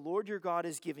that the Lord your God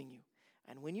is giving you.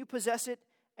 And when you possess it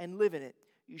and live in it,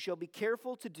 you shall be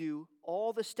careful to do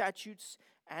all the statutes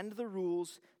and the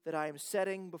rules that I am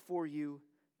setting before you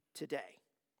today.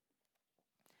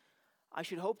 I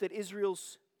should hope that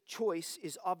Israel's choice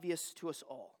is obvious to us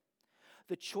all.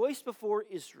 The choice before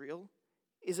Israel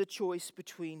is a choice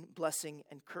between blessing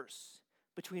and curse,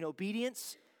 between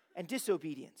obedience and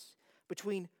disobedience,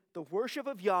 between the worship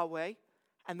of Yahweh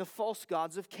and the false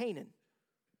gods of Canaan.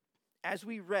 As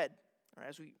we read,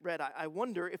 I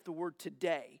wonder if the word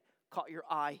today caught your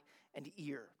eye and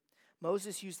ear.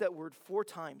 Moses used that word 4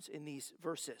 times in these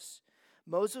verses.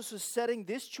 Moses was setting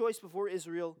this choice before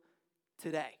Israel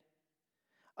today.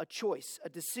 A choice, a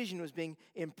decision was being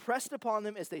impressed upon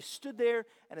them as they stood there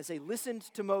and as they listened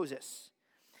to Moses.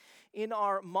 In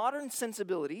our modern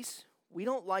sensibilities, we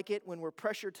don't like it when we're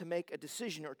pressured to make a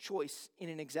decision or choice in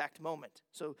an exact moment.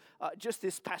 So just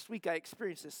this past week, I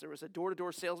experienced this. There was a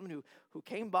door-to-door salesman who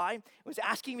came by and was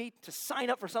asking me to sign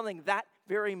up for something that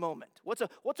very moment. What's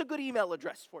a good email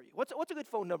address for you? What's a good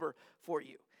phone number for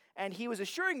you? And he was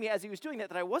assuring me as he was doing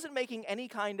that I wasn't making any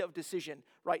kind of decision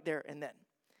right there and then.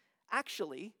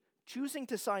 Actually, choosing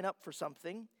to sign up for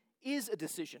something is a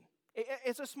decision.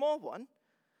 It's a small one,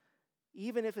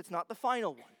 even if it's not the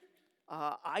final one.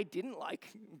 I didn't like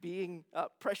being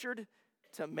pressured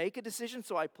to make a decision,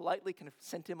 so I politely kind of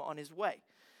sent him on his way.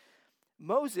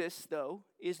 Moses, though,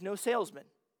 is no salesman.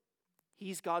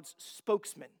 He's God's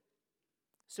spokesman.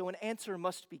 So an answer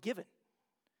must be given.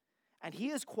 And he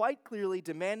is quite clearly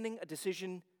demanding a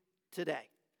decision today.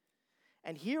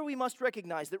 And here we must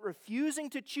recognize that refusing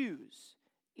to choose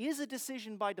is a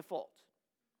decision by default.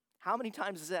 How many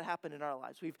times does that happen in our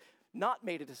lives? We've not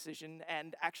made a decision,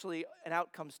 and actually an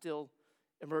outcome still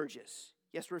emerges.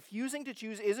 Yes, refusing to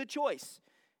choose is a choice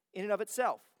in and of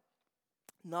itself.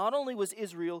 Not only was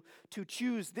Israel to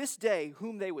choose this day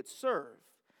whom they would serve,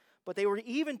 but they were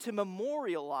even to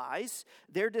memorialize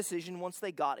their decision once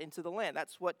they got into the land.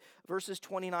 That's what verses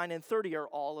 29 and 30 are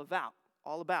all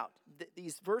about.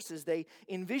 These verses, they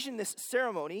envision this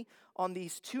ceremony on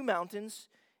these two mountains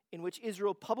in which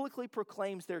Israel publicly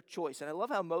proclaims their choice. And I love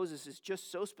how Moses is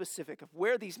just so specific of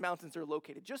where these mountains are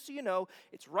located. Just so you know,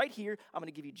 it's right here. I'm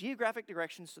going to give you geographic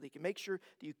directions so that you can make sure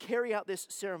that you carry out this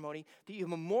ceremony, that you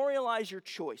memorialize your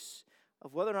choice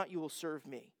of whether or not you will serve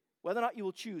me, whether or not you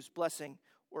will choose blessing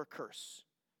or curse.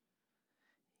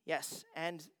 Yes,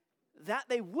 and that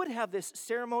they would have this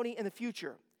ceremony in the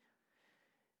future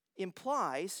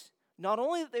implies not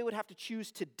only that they would have to choose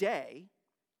today,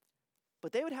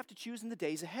 but they would have to choose in the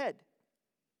days ahead,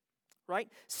 right?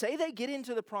 Say they get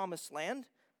into the promised land,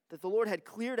 that the Lord had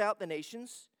cleared out the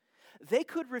nations, they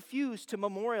could refuse to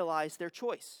memorialize their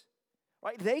choice,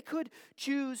 right? They could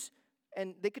choose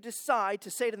and they could decide to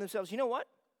say to themselves, you know what?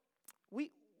 We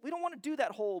don't want to do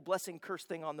that whole blessing curse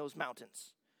thing on those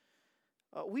mountains.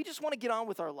 We just want to get on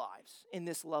with our lives in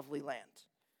this lovely land.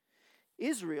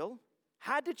 Israel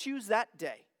had to choose that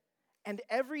day and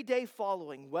every day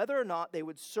following whether or not they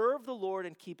would serve the Lord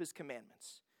and keep his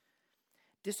commandments.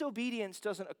 Disobedience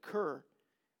doesn't occur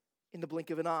in the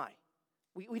blink of an eye.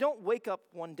 We don't wake up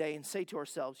one day and say to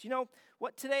ourselves, you know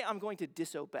what, today I'm going to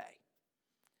disobey.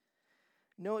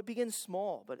 No, it begins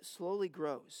small, but it slowly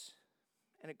grows.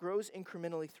 And it grows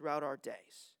incrementally throughout our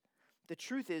days. The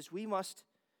truth is we must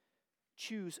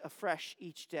choose afresh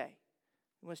each day.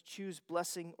 We must choose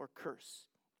blessing or curse.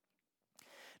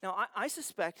 Now, I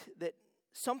suspect that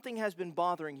something has been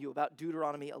bothering you about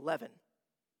Deuteronomy 11.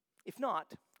 If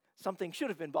not, something should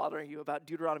have been bothering you about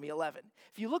Deuteronomy 11.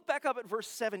 If you look back up at verse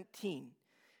 17,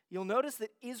 you'll notice that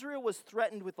Israel was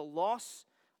threatened with the loss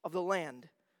of the land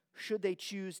should they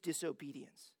choose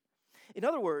disobedience. In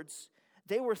other words,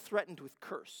 they were threatened with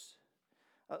curse.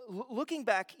 Looking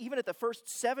back even at the first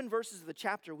 7 verses of the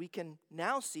chapter, we can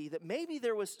now see that maybe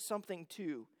there was something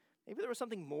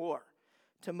more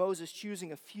to Moses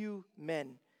choosing a few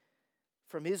men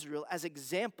from Israel as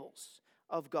examples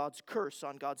of God's curse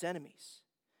on God's enemies.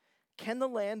 Can the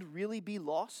land really be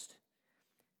lost?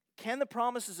 Can the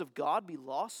promises of God be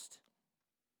lost?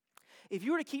 If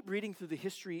you were to keep reading through the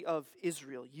history of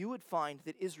Israel, you would find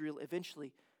that Israel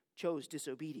eventually chose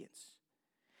disobedience.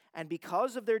 And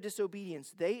because of their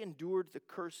disobedience, they endured the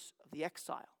curse of the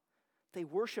exile. They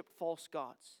worshiped false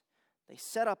gods. They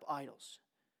set up idols.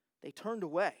 They turned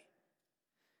away.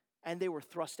 And they were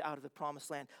thrust out of the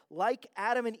promised land. Like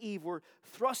Adam and Eve were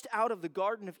thrust out of the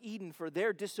Garden of Eden for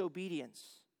their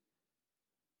disobedience,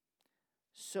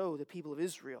 so the people of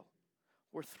Israel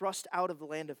were thrust out of the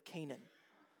land of Canaan.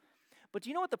 But do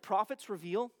you know what the prophets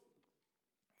reveal?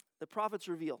 The prophets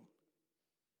reveal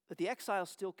that the exile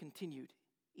still continued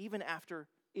even after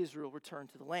Israel returned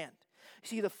to the land.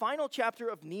 See, the final chapter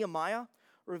of Nehemiah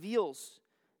reveals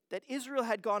that Israel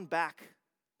had gone back.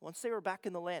 Once they were back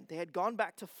in the land, they had gone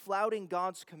back to flouting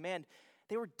God's command.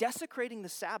 They were desecrating the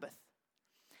Sabbath.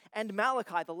 And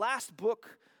Malachi, the last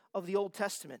book of the Old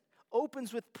Testament,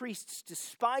 opens with priests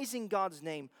despising God's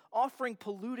name, offering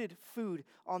polluted food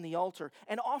on the altar,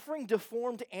 and offering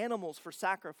deformed animals for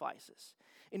sacrifices.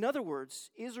 In other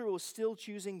words, Israel was still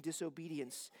choosing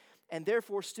disobedience, and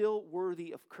therefore still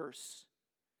worthy of curse.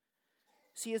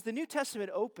 See, as the New Testament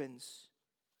opens,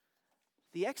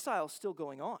 the exile is still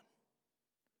going on.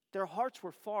 Their hearts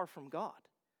were far from God.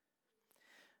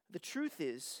 The truth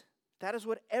is That is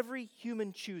what every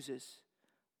human chooses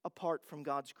apart from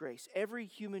God's grace. Every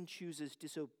human chooses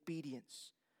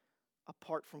disobedience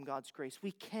apart from God's grace.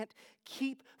 We can't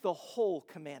keep the whole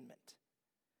commandment,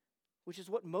 which is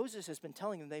what Moses has been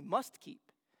telling them they must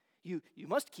keep. You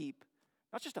must keep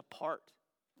not just a part,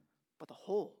 but the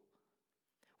whole.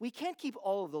 We can't keep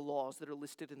all of the laws that are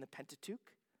listed in the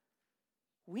Pentateuch.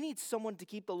 We need someone to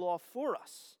keep the law for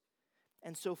us,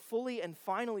 and so fully and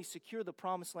finally secure the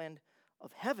promised land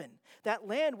of heaven, that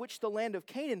land which the land of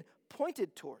Canaan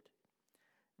pointed toward.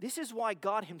 This is why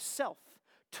God himself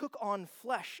took on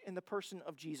flesh in the person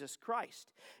of Jesus Christ.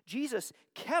 Jesus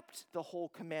kept the whole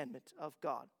commandment of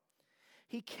God.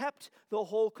 He kept the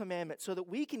whole commandment so that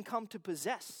we can come to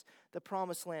possess the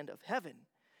promised land of heaven.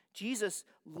 Jesus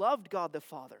loved God the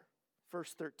Father.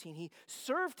 Verse 13, he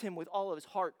served him with all of his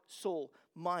heart, soul,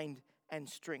 mind, and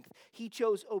strength. He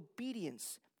chose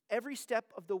obedience every step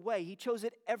of the way. He chose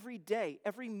it every day,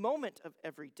 every moment of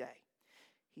every day.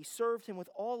 He served him with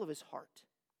all of his heart.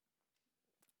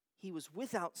 He was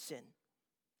without sin,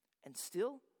 and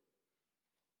still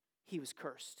he was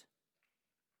cursed.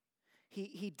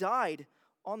 He died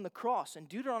on the cross. And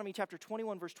Deuteronomy chapter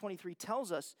 21, verse 23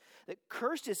 tells us that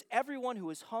cursed is everyone who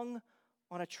is hung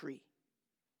on a tree.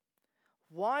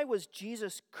 Why was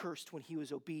Jesus cursed when he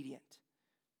was obedient?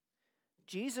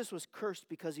 Jesus was cursed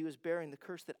because he was bearing the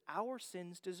curse that our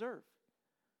sins deserve.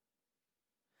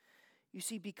 You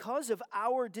see, because of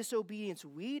our disobedience,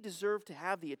 we deserve to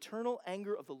have the eternal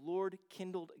anger of the Lord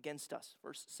kindled against us.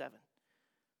 Verse 7.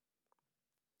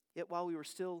 Yet while we were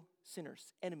still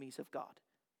sinners, enemies of God,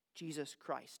 Jesus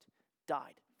Christ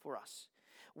died for us.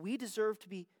 We deserve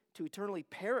to eternally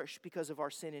perish because of our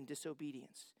sin and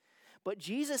disobedience. But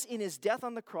Jesus, in his death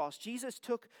on the cross, Jesus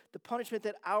took the punishment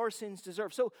that our sins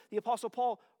deserve. So the Apostle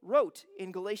Paul wrote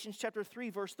in Galatians chapter 3,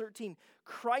 verse 13,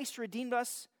 Christ redeemed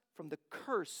us from the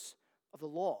curse of the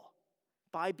law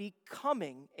by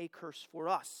becoming a curse for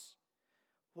us.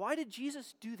 Why did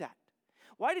Jesus do that?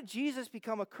 Why did Jesus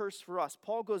become a curse for us?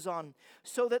 Paul goes on,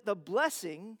 so that the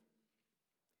blessing,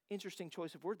 interesting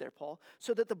choice of word there, Paul,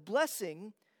 so that the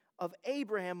blessing of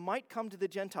Abraham might come to the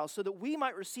Gentiles, so that we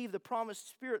might receive the promised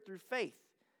Spirit through faith.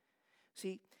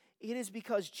 See, it is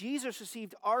because Jesus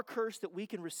received our curse that we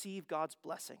can receive God's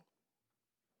blessing.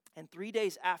 And 3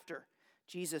 days after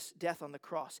Jesus' death on the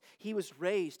cross, he was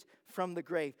raised from the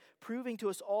grave, proving to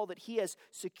us all that he has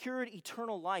secured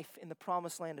eternal life in the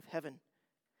promised land of heaven.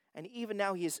 And even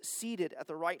now he is seated at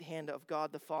the right hand of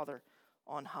God the Father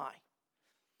on high.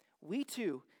 We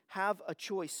too have a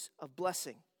choice of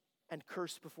blessing and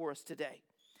curse before us today.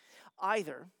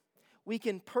 Either we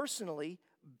can personally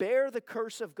bear the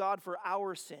curse of God for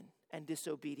our sin and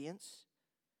disobedience,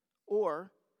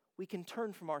 or we can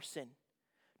turn from our sin,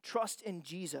 trust in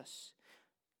Jesus,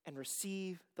 and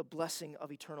receive the blessing of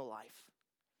eternal life.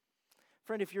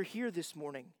 Friend, if you're here this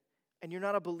morning and you're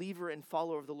not a believer and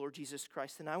follower of the Lord Jesus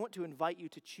Christ, then I want to invite you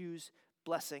to choose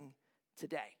blessing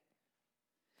today.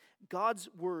 God's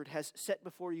word has set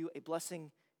before you a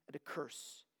blessing and a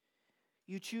curse.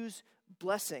 You choose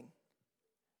blessing,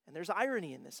 and there's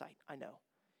irony in this, I know.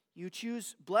 You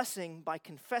choose blessing by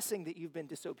confessing that you've been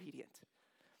disobedient.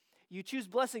 You choose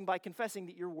blessing by confessing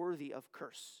that you're worthy of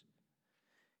curse.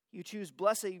 You choose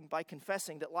blessing by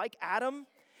confessing that like Adam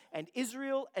and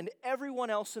Israel and everyone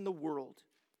else in the world,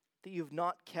 that you have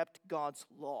not kept God's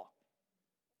law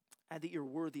and that you're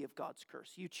worthy of God's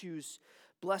curse. You choose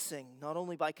blessing not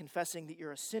only by confessing that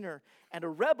you're a sinner and a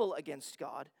rebel against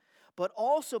God, but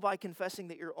also by confessing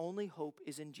that your only hope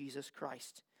is in Jesus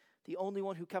Christ, the only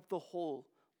one who kept the whole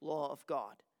law of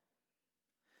God.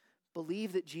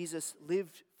 Believe that Jesus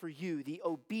lived for you the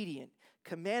obedient,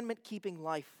 commandment-keeping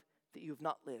life that you have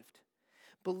not lived.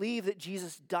 Believe that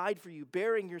Jesus died for you,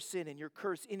 bearing your sin and your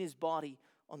curse in his body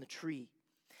on the tree.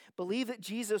 Believe that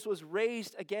Jesus was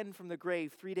raised again from the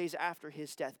grave 3 days after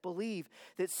his death. Believe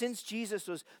that since Jesus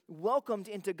was welcomed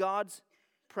into God's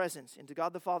presence, into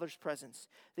God the Father's presence,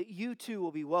 that you too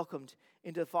will be welcomed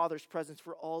into the Father's presence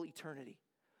for all eternity.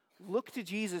 Look to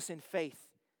Jesus in faith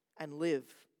and live.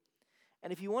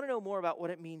 And if you want to know more about what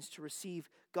it means to receive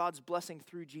God's blessing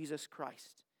through Jesus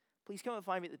Christ, please come and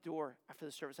find me at the door after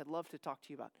the service. I'd love to talk to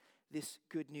you about this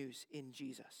good news in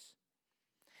Jesus.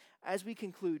 As we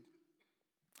conclude,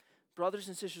 brothers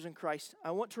and sisters in Christ,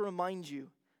 I want to remind you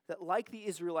that like the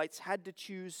Israelites had to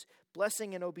choose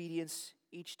blessing and obedience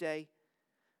each day,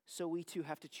 so we too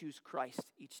have to choose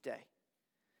Christ each day.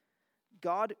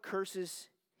 God curses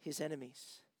his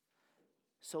enemies,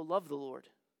 so love the Lord.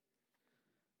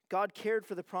 God cared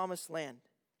for the promised land,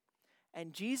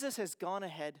 and Jesus has gone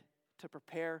ahead to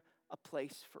prepare a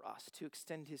place for us to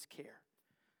extend his care.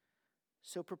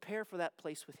 So prepare for that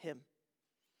place with him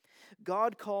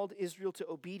God called Israel to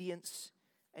obedience,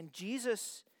 and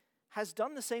Jesus has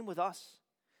done the same with us.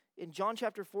 In John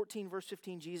chapter 14, verse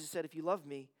 15, Jesus said, "If you love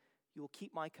me, you will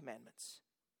keep my commandments."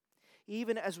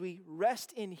 Even as we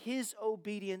rest in his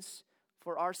obedience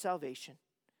for our salvation,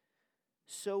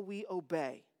 so we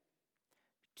obey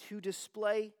to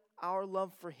display our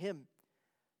love for him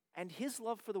and his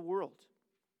love for the world.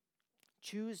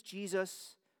 Choose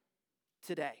Jesus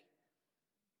today.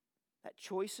 That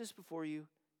choice is before you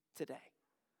today.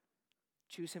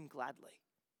 Choose him gladly.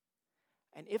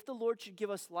 And if the Lord should give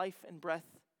us life and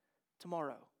breath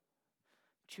tomorrow,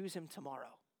 choose him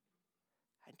tomorrow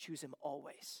and choose him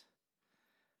always.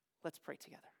 Let's pray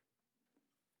together.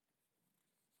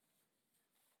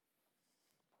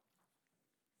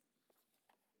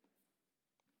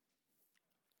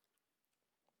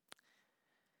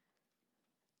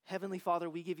 Heavenly Father,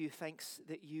 we give you thanks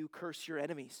that you curse your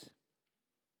enemies.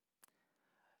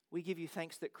 We give you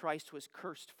thanks that Christ was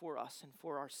cursed for us and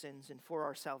for our sins and for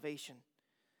our salvation.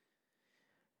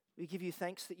 We give you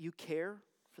thanks that you care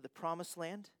for the promised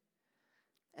land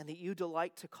and that you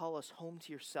delight to call us home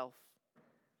to yourself.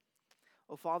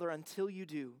 Oh, Father, until you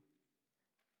do,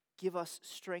 give us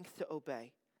strength to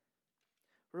obey.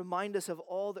 Remind us of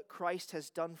all that Christ has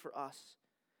done for us,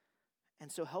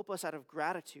 and so help us out of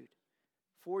gratitude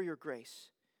for your grace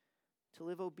to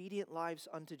live obedient lives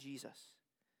unto Jesus.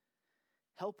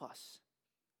 Help us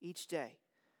each day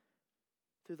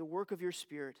through the work of your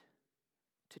Spirit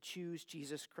to choose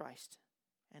Jesus Christ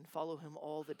and follow him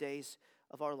all the days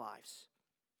of our lives.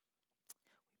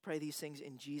 We pray these things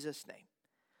in Jesus' name.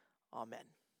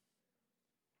 Amen.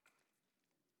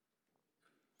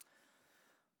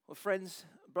 Well, friends,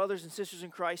 brothers and sisters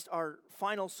in Christ, our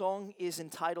final song is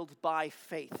entitled "By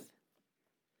Faith."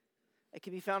 It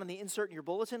can be found in the insert in your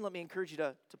bulletin. Let me encourage you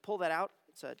to pull that out.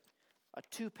 It's a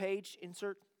 2-page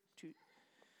insert.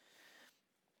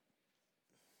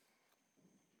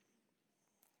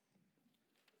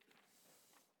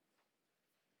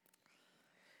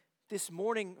 This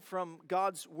morning from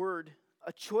God's word,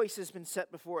 a choice has been set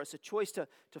before us. A choice to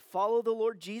follow the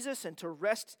Lord Jesus and to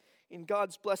rest in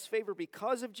God's blessed favor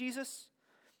because of Jesus,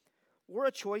 or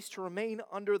a choice to remain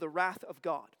under the wrath of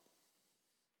God.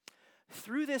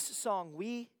 Through this song,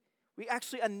 we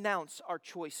actually announce our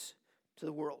choice to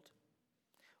the world.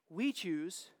 We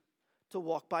choose to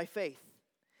walk by faith.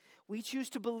 We choose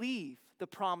to believe the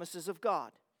promises of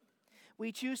God.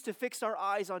 We choose to fix our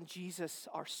eyes on Jesus,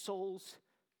 our soul's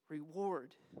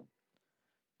reward.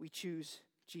 We choose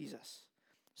Jesus.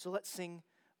 So let's sing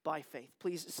by faith.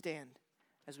 Please stand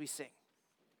as we sing.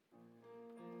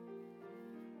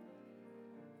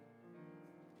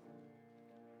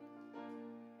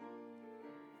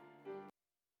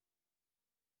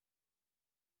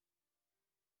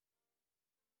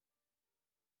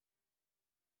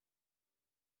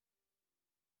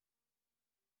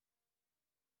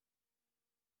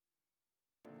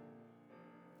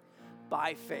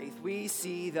 By faith we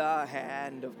see the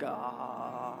hand of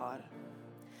God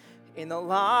in the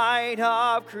light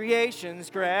of creation's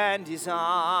grand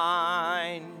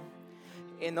design,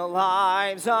 in the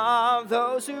lives of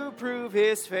those who prove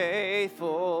his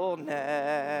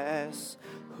faithfulness,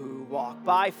 who walk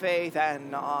by faith and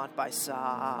not by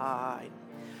sight.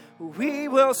 We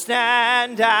will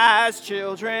stand as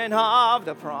children of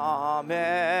the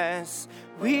promise.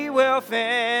 We will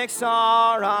fix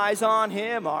our eyes on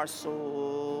him, our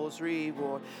soul's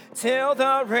reward, till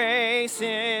the race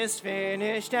is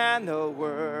finished and the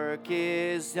work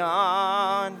is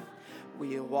done.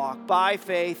 We'll walk by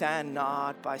faith and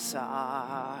not by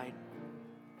sight.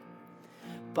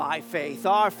 By faith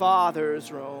our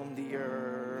fathers roamed the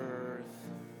earth,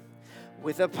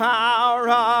 with the power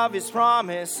of his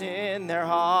promise in their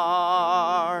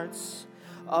hearts,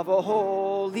 of a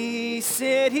holy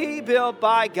city built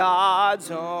by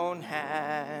God's own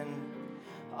hand,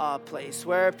 a place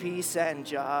where peace and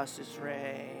justice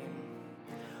reign.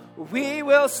 We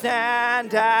will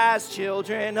stand as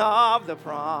children of the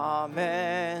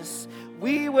promise.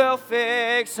 We will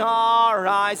fix our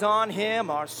eyes on him,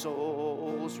 our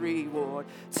soul's reward,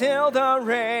 till the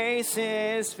race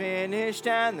is finished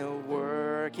and the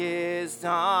work is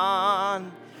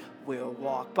done. We'll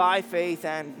walk by faith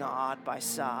and not by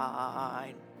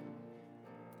sight.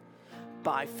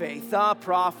 By faith the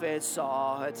prophets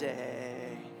saw a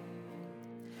day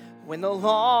when the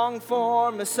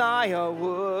longed-for Messiah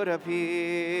would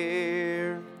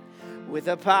appear, with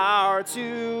the power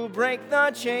to break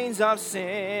the chains of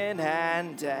sin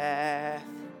and death,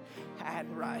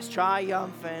 and rise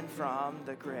triumphant from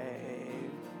the grave.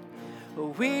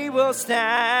 We will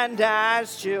stand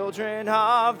as children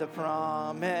of the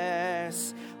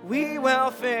promise. We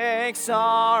will fix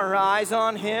our eyes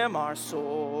on him, our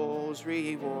soul's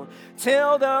reward,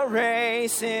 till the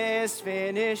race is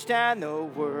finished and the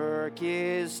work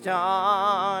is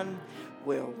done.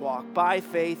 We'll walk by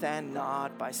faith and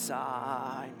not by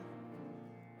sight.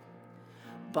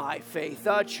 By faith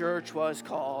the church was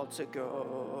called to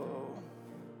go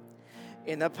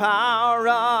in the power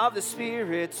of the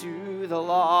Spirit to the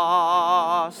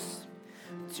lost,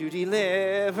 to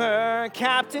deliver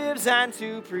captives and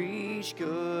to preach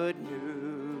good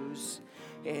news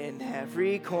in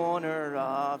every corner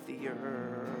of the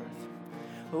earth.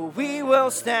 We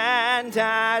will stand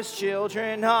as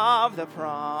children of the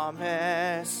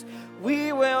promise.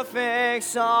 We will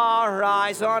fix our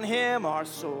eyes on him, our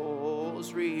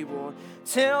soul's reward,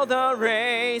 till the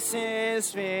race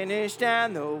is finished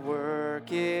and the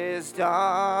work is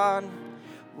done.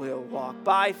 We'll walk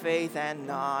by faith and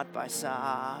not by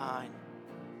sight.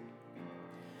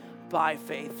 By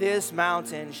faith this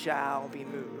mountain shall be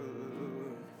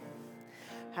moved,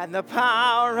 and the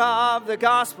power of the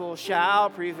gospel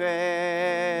shall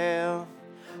prevail.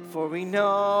 For we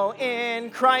know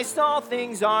in Christ all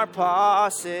things are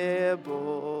possible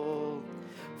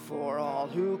for all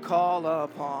who call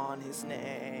upon his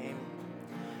name.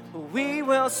 We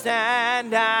will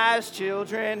stand as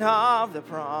children of the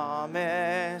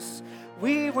promise.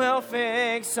 We will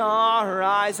fix our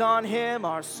eyes on him,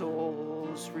 our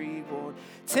soul's reward,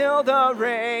 till the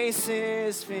race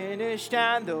is finished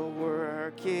and the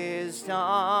work is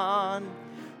done.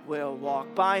 We'll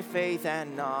walk by faith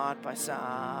and not by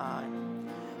sight.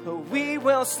 We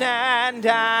will stand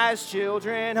as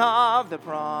children of the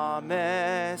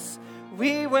promise.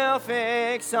 We will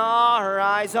fix our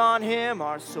eyes on him,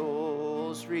 our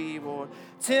soul's reward,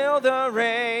 till the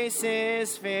race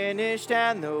is finished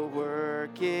and the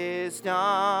work is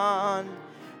done.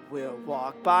 We'll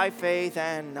walk by faith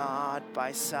and not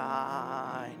by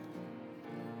sight.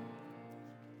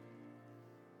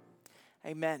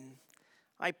 Amen.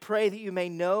 I pray that you may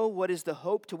know what is the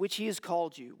hope to which he has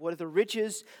called you, what are the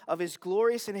riches of his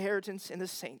glorious inheritance in the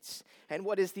saints, and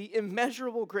what is the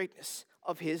immeasurable greatness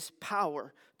of his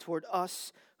power toward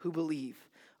us who believe,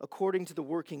 according to the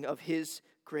working of his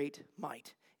great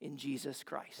might in Jesus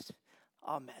Christ.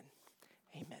 Amen.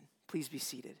 Amen. Please be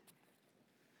seated.